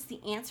sense?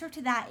 The answer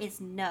to that is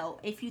no.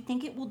 If you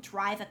think it will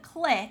drive a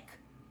click,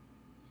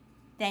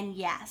 then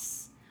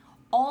yes.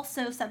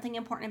 Also, something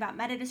important about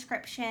meta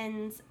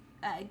descriptions,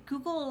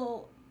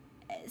 Google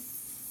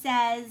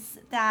says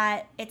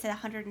that it's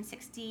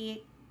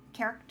 160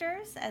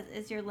 characters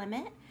as your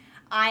limit.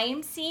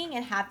 I'm seeing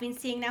and have been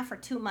seeing now for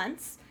 2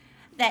 months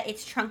that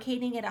it's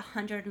truncating at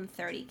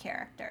 130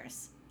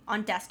 characters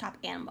on desktop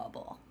and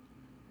mobile.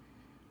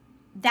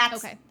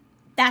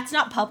 That's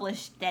not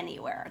published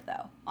anywhere,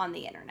 though, on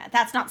the internet.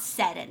 That's not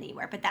said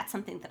anywhere, but that's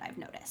something that I've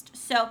noticed.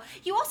 So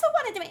you also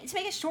wanted to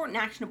make it short and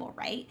actionable,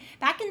 right?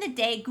 Back in the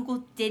day,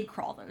 Google did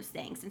crawl those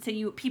things, and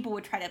so people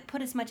would try to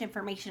put as much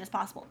information as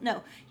possible.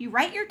 No, you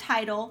write your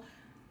title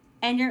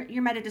and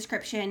your meta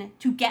description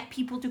to get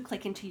people to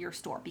click into your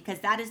store, because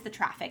that is the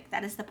traffic.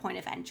 That is the point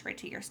of entry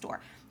to your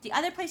store. The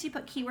other place you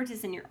put keywords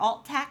is in your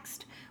alt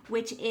text,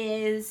 which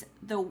is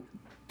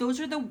those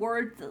are the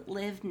words that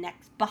live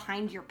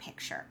behind your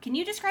picture. Can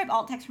you describe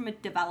alt text from a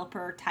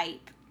developer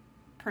type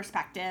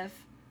perspective?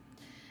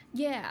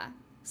 Yeah.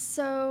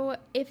 So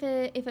if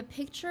a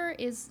picture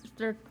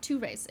there are two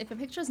ways. If a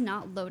picture is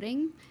not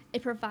loading,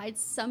 it provides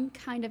some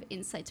kind of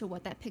insight to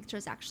what that picture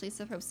is actually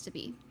supposed to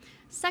be.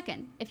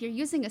 Second, if you're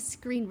using a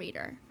screen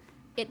reader,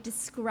 it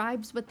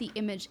describes what the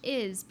image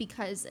is,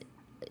 because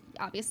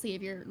obviously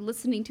if you're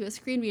listening to a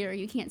screen reader,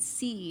 you can't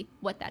see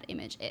what that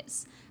image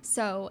is.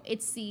 So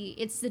it's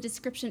the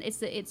description.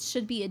 It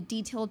should be a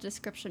detailed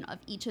description of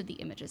each of the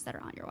images that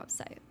are on your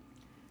website.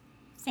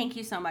 Thank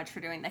you so much for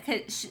doing that.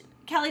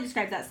 Kelly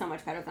describes that so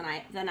much better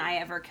than I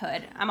ever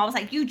could. I'm always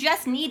like, you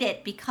just need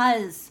it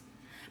because,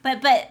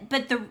 but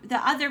the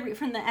other,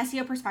 from the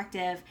SEO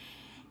perspective,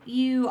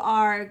 you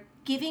are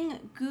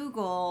giving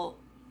Google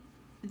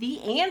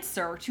the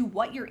answer to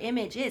what your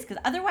image is, because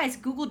otherwise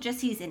Google just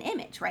sees an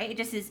image, right? It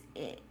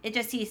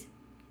just sees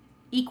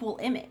equal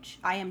image,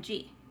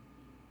 IMG.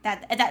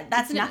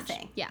 That's nothing.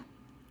 Image.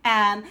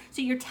 Yeah.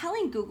 So you're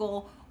telling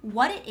Google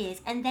what it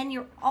is, and then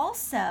you're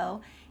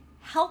also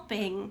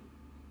helping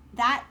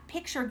that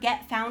picture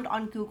get found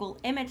on Google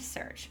image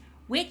search,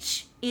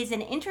 which is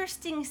an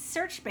interesting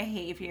search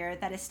behavior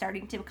that is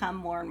starting to become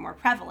more and more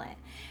prevalent.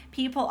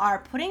 People are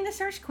putting the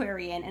search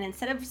query in, and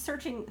instead of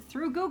searching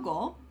through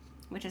Google,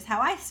 which is how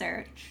I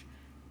search,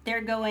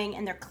 they're going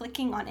and they're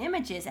clicking on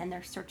images and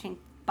they're searching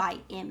by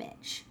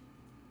image.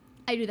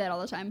 I do that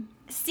all the time.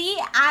 See,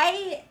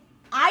 I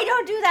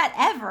don't do that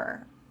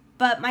ever,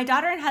 but my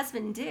daughter and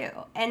husband do.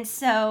 And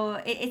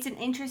so it's an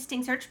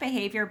interesting search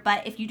behavior,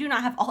 but if you do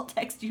not have alt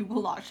text, you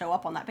will not show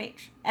up on that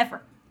page,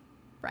 ever.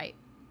 Right.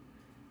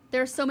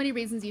 There are so many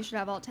reasons you should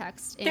have alt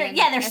text, and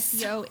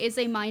SEO is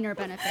a minor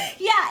benefit.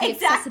 Yeah, the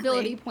exactly.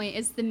 accessibility point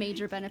is the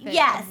major benefit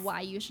of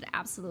why you should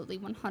absolutely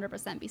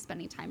 100% be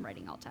spending time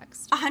writing alt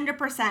text.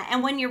 100%.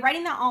 And when you're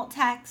writing that alt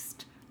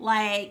text,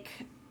 like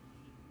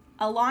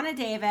Alana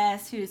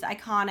Davis, who's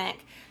iconic,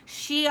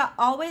 she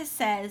always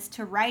says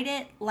to write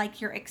it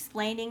like you're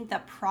explaining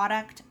the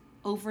product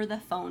over the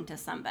phone to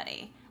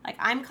somebody. Like,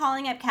 I'm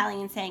calling up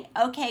Kelly and saying,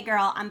 okay,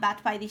 girl, I'm about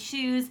to buy these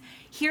shoes.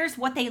 Here's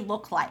what they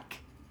look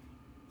like.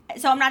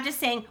 So I'm not just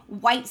saying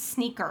white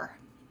sneaker.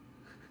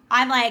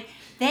 I'm like,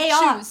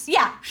 shoes.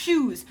 Yeah,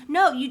 shoes.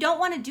 No, you don't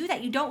want to do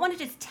that. You don't want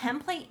to just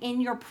template in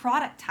your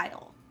product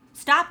title.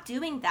 Stop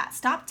doing that.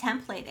 Stop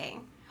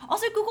templating.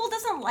 Also, Google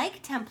doesn't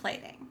like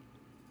templating.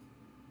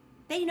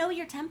 They know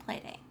you're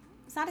templating.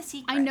 It's not a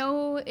secret. I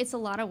know it's a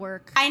lot of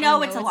work. I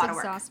know it's a lot of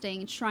work. It's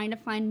exhausting trying to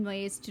find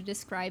ways to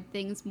describe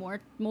things more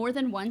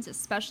than once,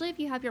 especially if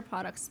you have your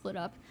products split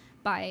up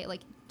by like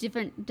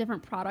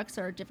different products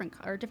or different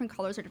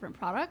colors or different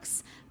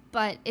products.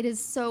 But it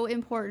is so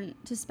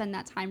important to spend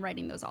that time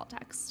writing those alt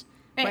text.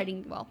 Right.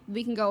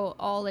 We can go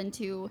all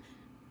into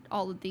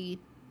all of the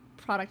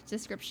product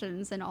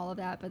descriptions and all of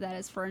that, but that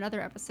is for another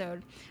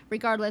episode.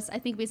 Regardless, I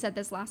think we said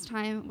this last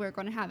time, we're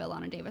going to have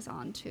Alana Davis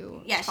on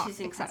to talk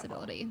she's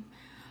accessibility.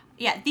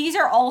 Yeah, these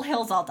are all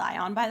hills I'll die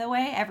on, by the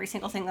way, every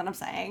single thing that I'm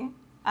saying.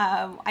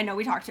 I know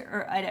we talked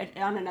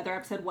on another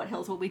episode, what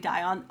hills will we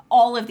die on?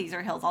 All of these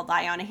are hills I'll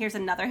die on. And here's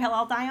another hill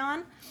I'll die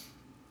on.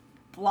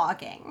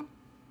 Blogging.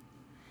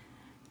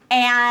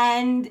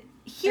 And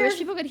I wish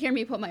people could hear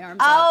me put my arms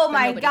up. Oh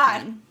my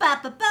God.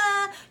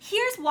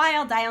 Here's why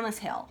I'll die on this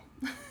hill.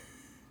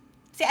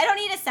 See, I don't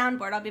need a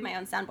soundboard. I'll be my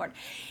own soundboard.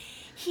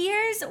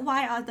 Here's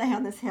why I'll die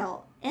on this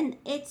hill. And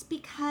it's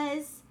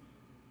because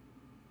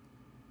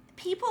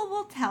people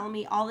will tell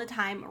me all the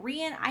time,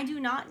 Rhian, I do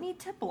not need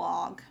to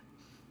blog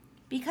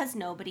because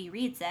nobody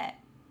reads it.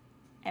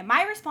 And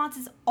my response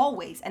is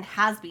always, and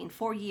has been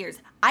for years,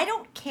 I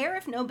don't care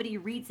if nobody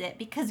reads it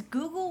because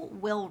Google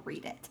will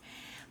read it.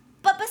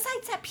 But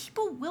besides that,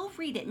 people will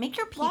read it. Make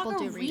your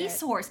blog a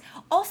resource.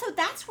 Also,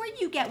 that's where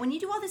you get, when you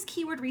do all this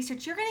keyword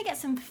research, you're going to get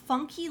some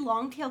funky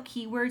long tail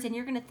keywords and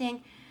you're going to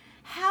think,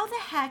 how the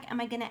heck am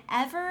I going to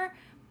ever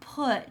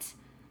put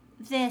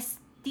these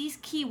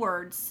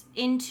keywords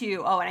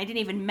into, and I didn't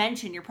even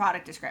mention your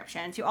product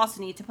descriptions. You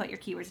also need to put your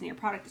keywords in your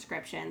product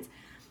descriptions.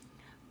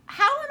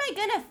 How am I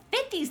going to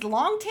fit these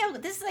long tail,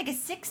 this is like a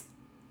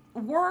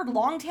 6-word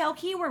long tail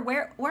keyword.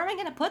 Where am I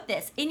going to put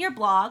this? In your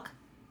blog.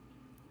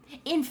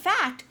 In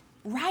fact,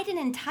 write an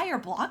entire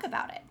blog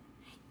about it,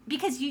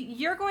 because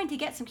you're going to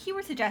get some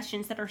keyword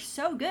suggestions that are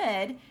so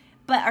good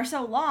but are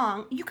so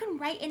long. You can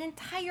write an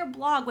entire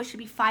blog, which should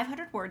be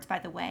 500 words, by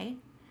the way.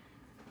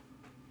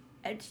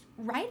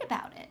 Write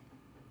about it.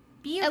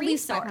 Be a resource.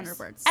 Least 500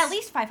 words. At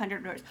least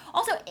 500 words.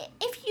 Also,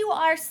 if you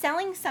are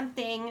selling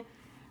something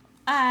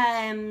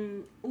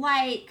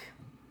like,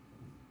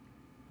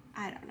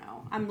 I don't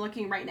know, I'm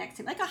looking right next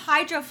to me, like a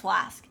hydro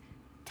flask.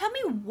 Tell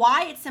me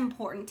why it's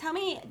important. Tell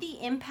me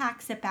the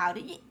impacts about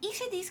it.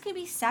 Each of these can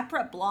be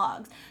separate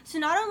blogs. So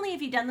not only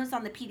have you done this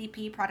on the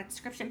PDP, product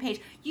description page,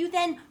 you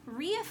then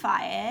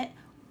reify it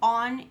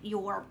on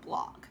your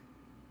blog.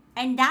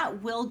 And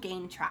that will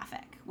gain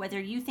traffic.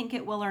 Whether you think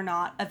it will or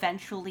not,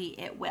 eventually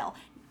it will.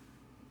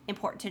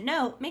 Important to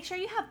note, make sure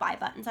you have buy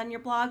buttons on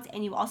your blogs,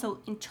 and you also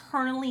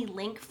internally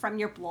link from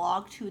your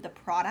blog to the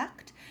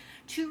product.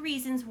 2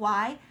 reasons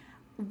why.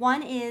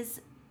 One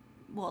is,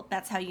 well,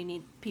 that's how you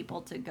need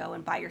people to go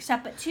and buy your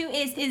stuff. But 2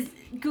 is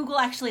Google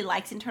actually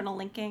likes internal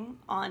linking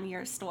on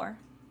your store.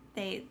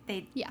 They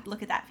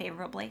look at that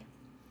favorably.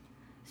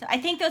 So I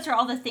think those are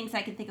all the things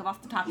I can think of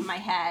off the top of my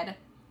head.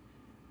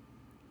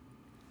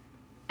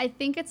 I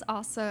think it's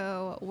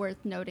also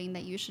worth noting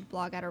that you should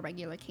blog at a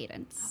regular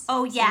cadence.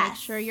 Oh, yes. So make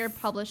sure you're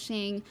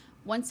publishing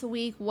once a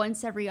week,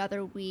 once every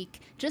other week,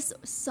 just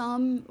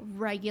some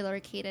regular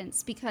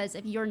cadence, because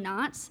if you're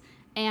not,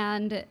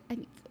 and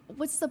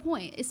what's the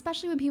point?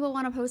 Especially when people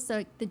want to post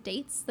the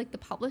dates, like the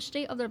published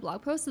date of their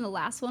blog post, and the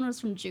last one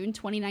was from June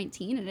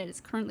 2019 and it is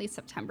currently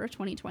September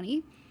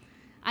 2020.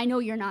 I know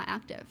you're not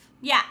active.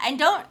 Yeah,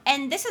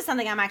 and this is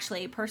something I'm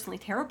actually personally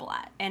terrible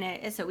at, and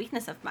it is a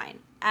weakness of mine.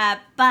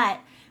 But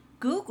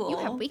Google... You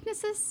have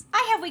weaknesses?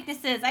 I have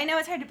weaknesses. I know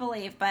it's hard to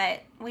believe,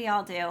 but we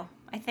all do,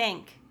 I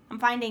think. I'm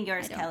finding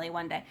yours, Kelly,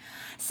 one day.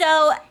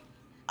 So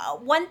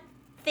one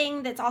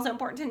thing that's also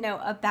important to note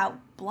about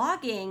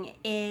blogging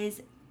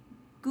is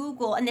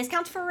Google, and this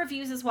counts for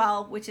reviews as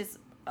well, which is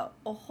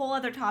a whole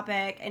other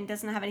topic and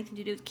doesn't have anything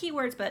to do with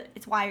keywords, but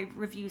it's why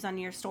reviews on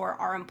your store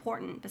are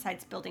important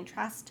besides building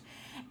trust.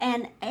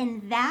 And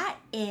that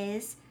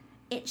is,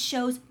 it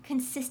shows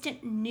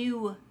consistent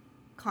new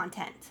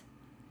content.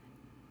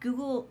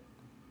 Google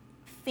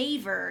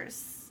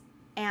favors,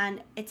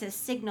 and it's a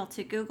signal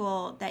to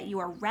Google that you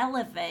are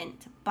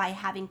relevant by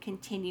having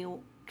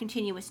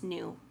continuous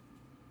new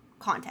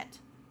content.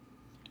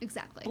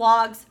 Exactly.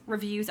 Blogs,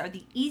 reviews are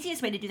the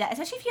easiest way to do that,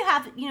 especially if you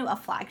have, a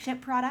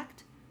flagship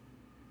product,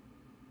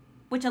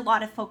 which a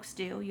lot of folks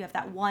do. You have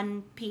that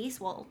one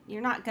piece. Well,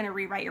 you're not going to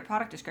rewrite your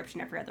product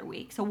description every other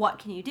week. So what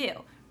can you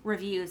do?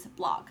 Reviews,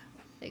 blog.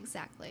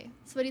 Exactly.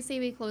 So what do you say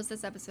we close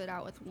this episode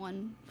out with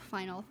one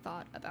final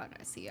thought about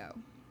SEO?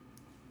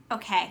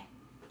 Okay.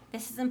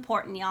 This is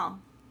important, y'all.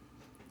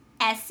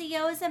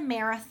 SEO is a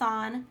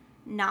marathon,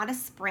 not a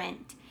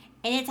sprint.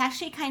 And it's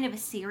actually kind of a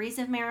series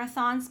of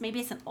marathons. Maybe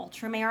it's an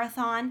ultra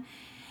marathon.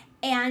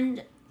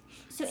 And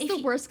so it's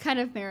the worst kind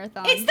of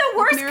marathon. It's the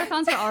worst.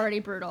 Marathons are already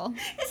brutal.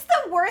 It's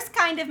the worst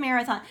kind of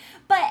marathon.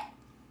 But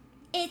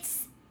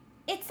it's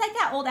like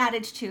that old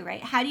adage too,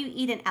 right? How do you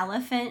eat an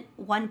elephant?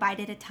 One bite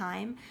at a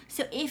time.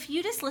 So if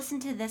you just listen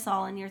to this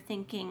all and you're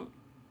thinking,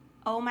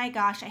 oh my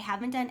gosh, I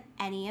haven't done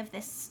any of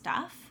this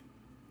stuff.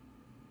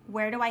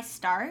 Where do I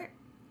start?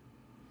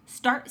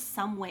 Start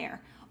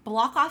somewhere.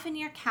 Block off in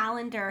your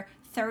calendar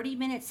 30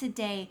 minutes a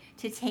day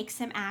to take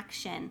some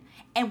action.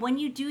 And when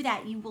you do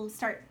that, you will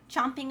start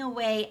chomping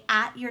away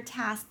at your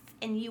tasks,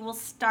 and you will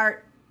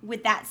start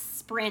with that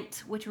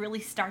sprint, which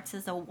really starts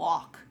as a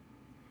walk.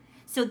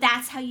 So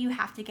that's how you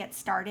have to get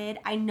started.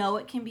 I know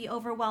it can be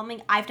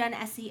overwhelming. I've done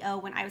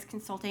SEO when I was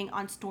consulting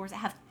on stores that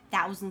have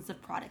thousands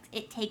of products.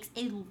 It takes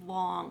a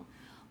long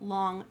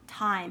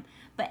time.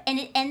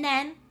 And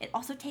then it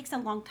also takes a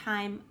long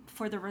time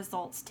for the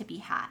results to be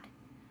had.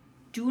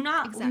 Do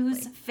not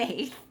lose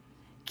faith.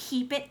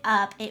 Keep it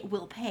up. It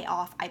will pay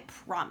off. I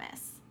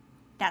promise.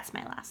 That's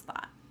my last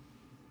thought.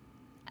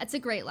 That's a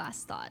great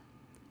last thought.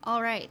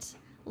 All right.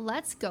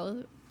 Let's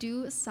go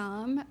do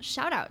some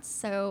shout outs.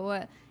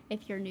 So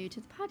if you're new to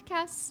the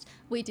podcast,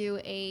 we do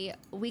a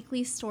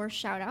weekly store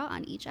shout out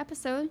on each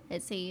episode.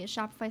 It's a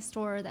Shopify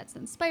store that's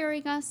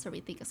inspiring us, or we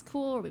think is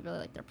cool, or we really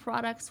like their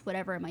products,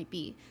 whatever it might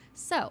be.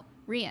 So,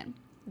 Rhian,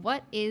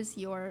 what is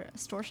your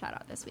store shout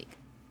out this week?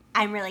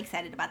 I'm really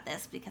excited about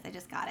this because I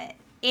just got it.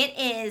 It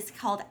is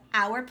called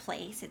Our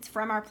Place. It's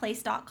from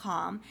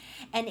ourplace.com,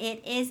 and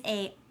it is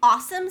a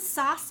awesome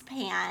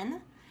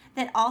saucepan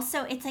that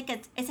also it's like a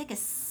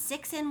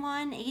 6-in-1,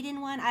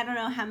 8-in-1. I don't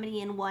know how many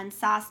in one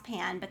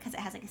saucepan, because it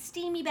has like a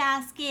steamy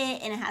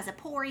basket and it has a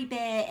pourry bit,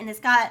 and it's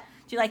got.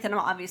 Do you like that?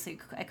 Obviously,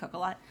 I cook a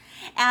lot,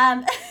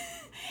 and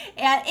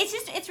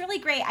it's really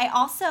great. I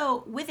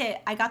also with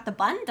it I got the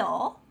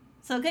bundle.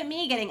 So look at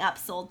me getting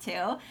upsold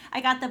too.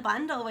 I got the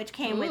bundle, which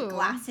came with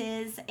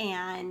glasses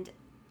and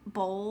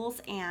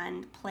bowls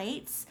and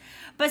plates.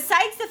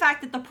 Besides the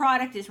fact that the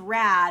product is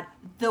rad,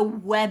 the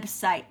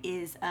website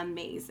is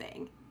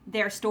amazing.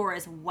 Their store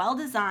is well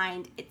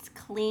designed, it's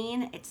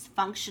clean, it's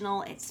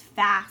functional, it's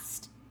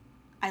fast.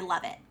 I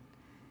love it.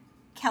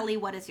 Kelly,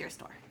 what is your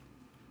store?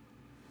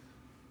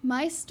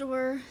 My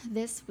store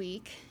this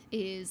week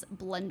is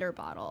Blender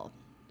Bottle.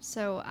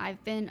 So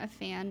I've been a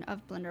fan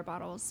of Blender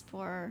bottles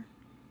for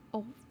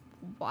a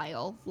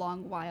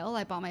long while.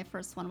 I bought my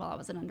first one while I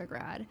was an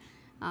undergrad.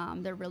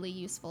 They're really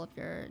useful if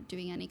you're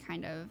doing any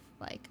kind of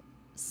like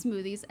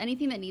smoothies,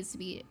 anything that needs to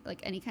be like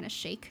any kind of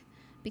shake,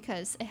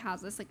 because it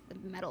has this like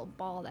metal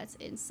ball that's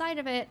inside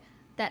of it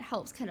that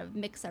helps kind of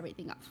mix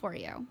everything up for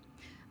you.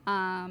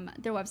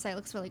 Their website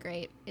looks really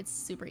great. It's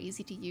super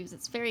easy to use.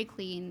 It's very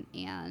clean,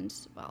 and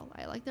well,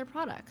 I like their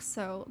products.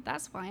 So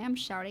that's why I'm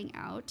shouting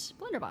out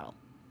Blender Bottle.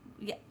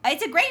 Yeah,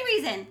 it's a great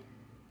reason.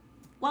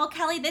 Well,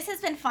 Kelly, this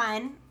has been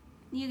fun.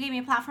 You gave me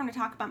a platform to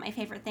talk about my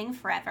favorite thing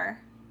forever.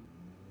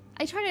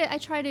 I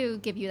try to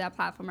give you that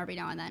platform every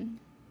now and then.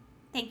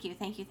 Thank you.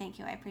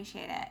 I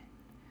appreciate it.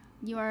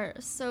 You are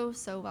so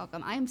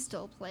welcome. I am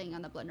still playing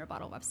on the Blender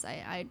Bottle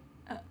website. I'm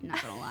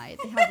not gonna lie.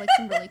 They have like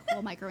some really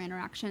cool micro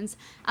interactions.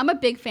 I'm a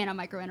big fan of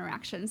micro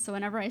interactions, so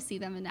whenever I see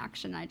them in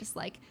action, I just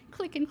like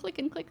click and click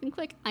and click and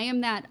click.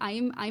 I'm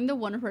the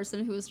one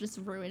person who is just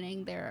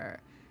ruining their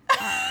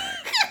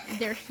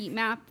heat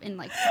map in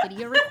like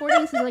video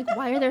recordings. So like,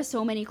 why are there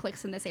so many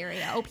clicks in this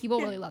area? Oh, people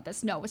really love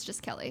this. No, it's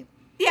just Kelly.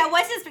 Yeah,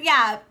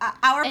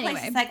 Our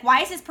Place is like,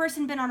 why has this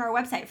person been on our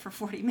website for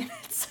 40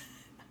 minutes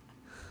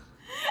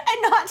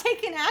and not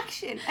taken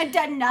action and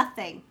done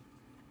nothing?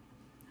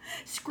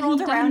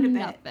 Scrolled around a bit.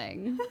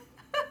 Nothing.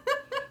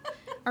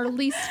 Our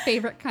least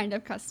favorite kind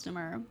of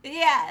customer.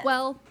 Yeah.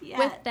 Well,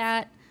 with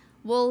that,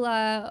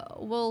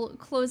 we'll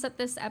close up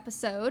this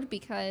episode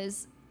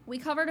because we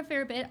covered a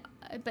fair bit,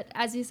 but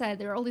as you said,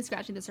 they're only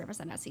scratching the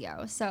surface on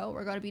SEO. So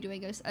we're going to be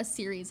doing a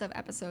series of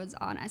episodes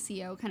on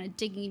SEO, kind of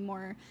digging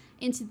more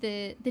into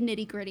the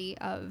nitty gritty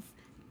of,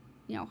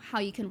 how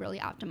you can really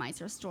optimize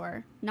your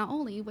store, not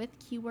only with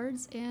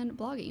keywords and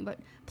blogging, but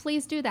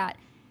please do that.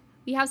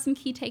 We have some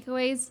key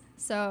takeaways,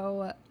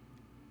 so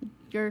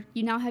you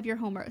now have your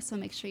homework, so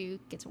make sure you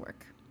get to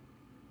work.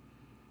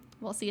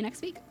 we'll see you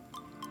next week.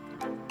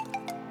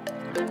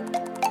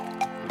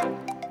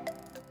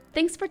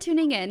 Thanks for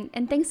tuning in,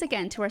 and thanks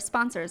again to our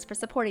sponsors for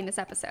supporting this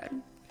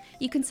episode.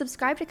 You can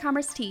subscribe to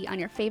Commerce Tea on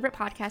your favorite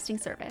podcasting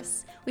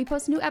service. We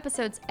post new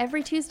episodes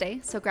every Tuesday,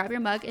 so grab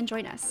your mug and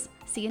join us.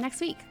 See you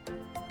next week.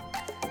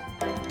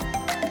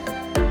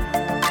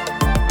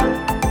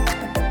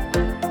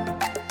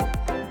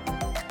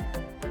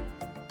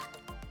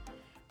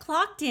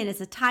 Clocked In is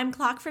a time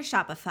clock for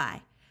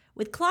Shopify.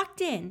 With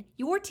Clocked In,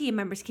 your team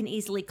members can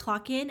easily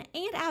clock in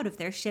and out of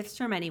their shifts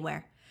from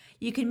anywhere.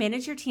 You can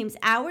manage your team's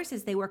hours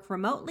as they work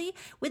remotely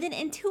with an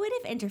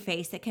intuitive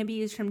interface that can be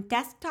used from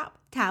desktop,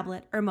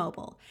 tablet, or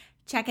mobile.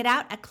 Check it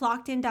out at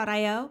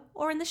clockedin.io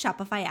or in the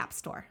Shopify App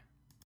Store.